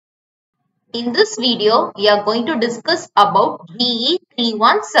In this video, we are going to discuss about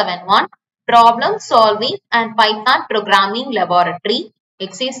GE3171 Problem Solving and Python Programming Laboratory,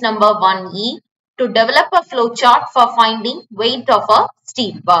 exercise number 1E, to develop a flowchart for finding weight of a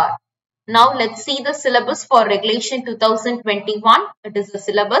steel bar. Now, let's see the syllabus for Regulation 2021. It is the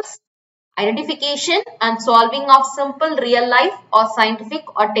syllabus. Identification and solving of simple real life or scientific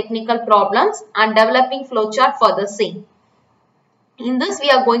or technical problems and developing flowchart for the same. In this, we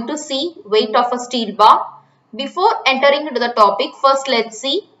are going to see weight of a steel bar. Before entering into the topic, first let's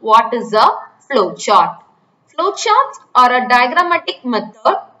see what is a flowchart. Flowcharts are a diagrammatic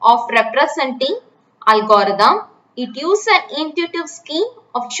method of representing algorithm. It uses an intuitive scheme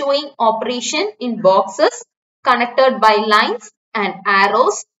of showing operation in boxes connected by lines and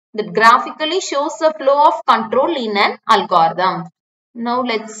arrows that graphically shows the flow of control in an algorithm. Now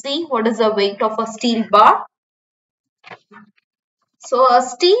let's see what is the weight of a steel bar. So a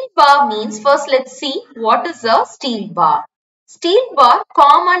steel bar means, first let's see what is a steel bar. Steel bar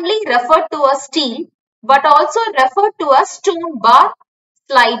commonly referred to as steel but also referred to as stone bar,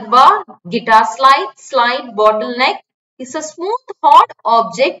 slide bar, guitar slide, bottleneck is a smooth hard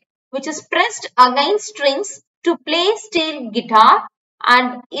object which is pressed against strings to play steel guitar,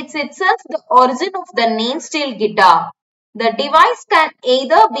 and it's itself the origin of the name steel guitar. The device can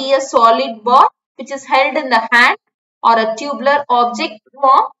either be a solid bar which is held in the hand or a tubular object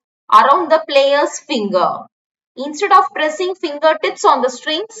formed around the player's finger. Instead of pressing fingertips on the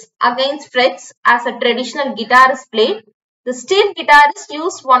strings against frets as a traditional guitar is played, the steel guitarist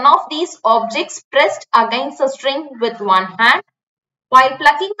used one of these objects pressed against a string with one hand while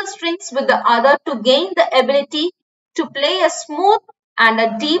plucking the strings with the other to gain the ability to play a smooth and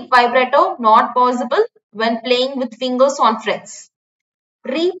a deep vibrato not possible when playing with fingers on frets.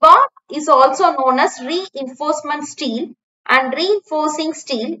 Rebar is also known as reinforcement steel, and reinforcing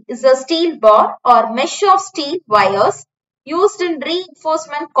steel is a steel bar or mesh of steel wires used in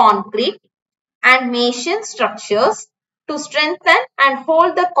reinforcement concrete and mason structures to strengthen and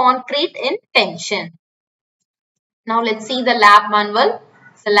hold the concrete in tension. Now let's see the lab manual.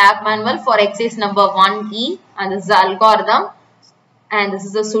 It's the lab manual for exercise number 1E, and this is the algorithm and this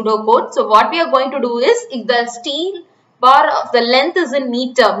is the pseudocode. So what we are going to do is, if the steel bar of the length is in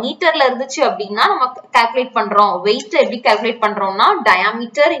meter, மீட்டர்ல இருந்துச்சு அப்படினா நம்ம calculate பண்றோம். weight எப்படி calculate பண்றோம்னா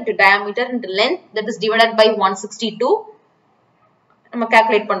diameter into length, that is divided by 162 நம்ம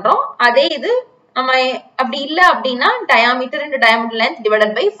calculate பண்றோம். அதே இது நம்ம அப்படி இல்ல அப்படினா diameter into diameter length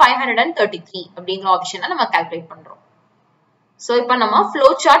divided by 533 அப்படிங்கற ஆப்ஷனை நம்ம calculate பண்றோம். So இப்போ நம்ம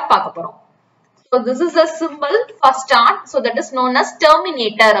flow chart பார்க்க போறோம். So this is a symbol for start, so that is known as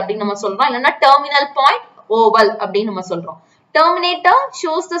terminator அப்படினு நம்ம சொல்றோம், இல்லனா terminal point oval அப்படினு நம்ம சொல்றோம். Terminator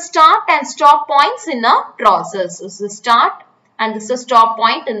shows the start and stop points in a process. This is start and this is stop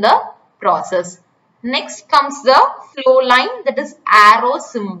point in the process. Next comes the flow line, that is arrow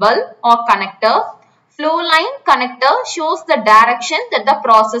symbol or connector. Flow line connector shows the direction that the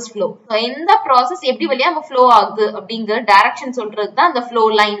process flow. So in the process எப்படி வழியா நம்ம flow ஆகுது அப்படிங்கற direction சொல்றது தான் அந்த flow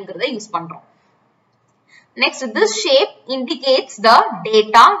lineங்கறதை use பண்றோம். Next, this shape indicates the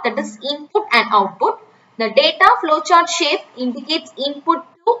data, that is input and output. The data flowchart shape indicates input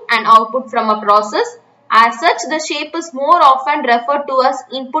to and output from a process. As such, the shape is more often referred to as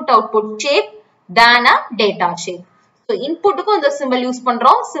input-output shape than a data shape. So, input க்கு இந்த symbol use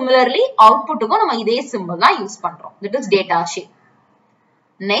பண்றோம். Similarly, output க்கு நம்ம இதே symbol தான் use பண்றோம். That is data shape.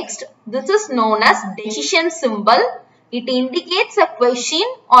 Next, this is known as decision symbol. It indicates a question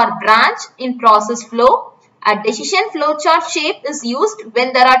or branch in process flow. A decision flowchart shape is used when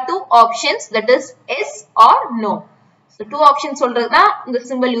there are two options, that is yes or no. So two options சொல்றதுனா இந்த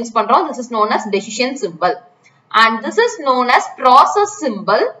symbol use பண்றோம். This is known as decision symbol. And this is known as process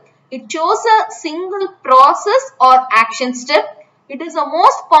symbol. It shows a single process or action step. It is the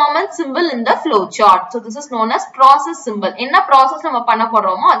most common symbol in the flowchart. So this is known as process symbol. என்ன process நம்ம பண்ண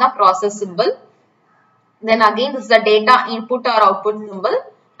போறோமோ அதான் process symbol. Then again this is the data input or output symbol.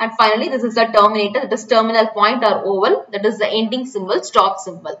 And finally, this is the terminator, that is terminal point or oval, that is the ending symbol, stop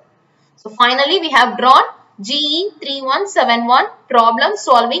symbol. So finally, we have drawn GE3171 Problem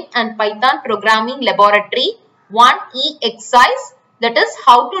Solving and Python Programming Laboratory 1E exercise, that is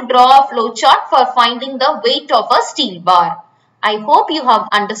how to draw a flowchart for finding the weight of a steel bar. I hope you have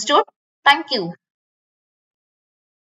understood. Thank you.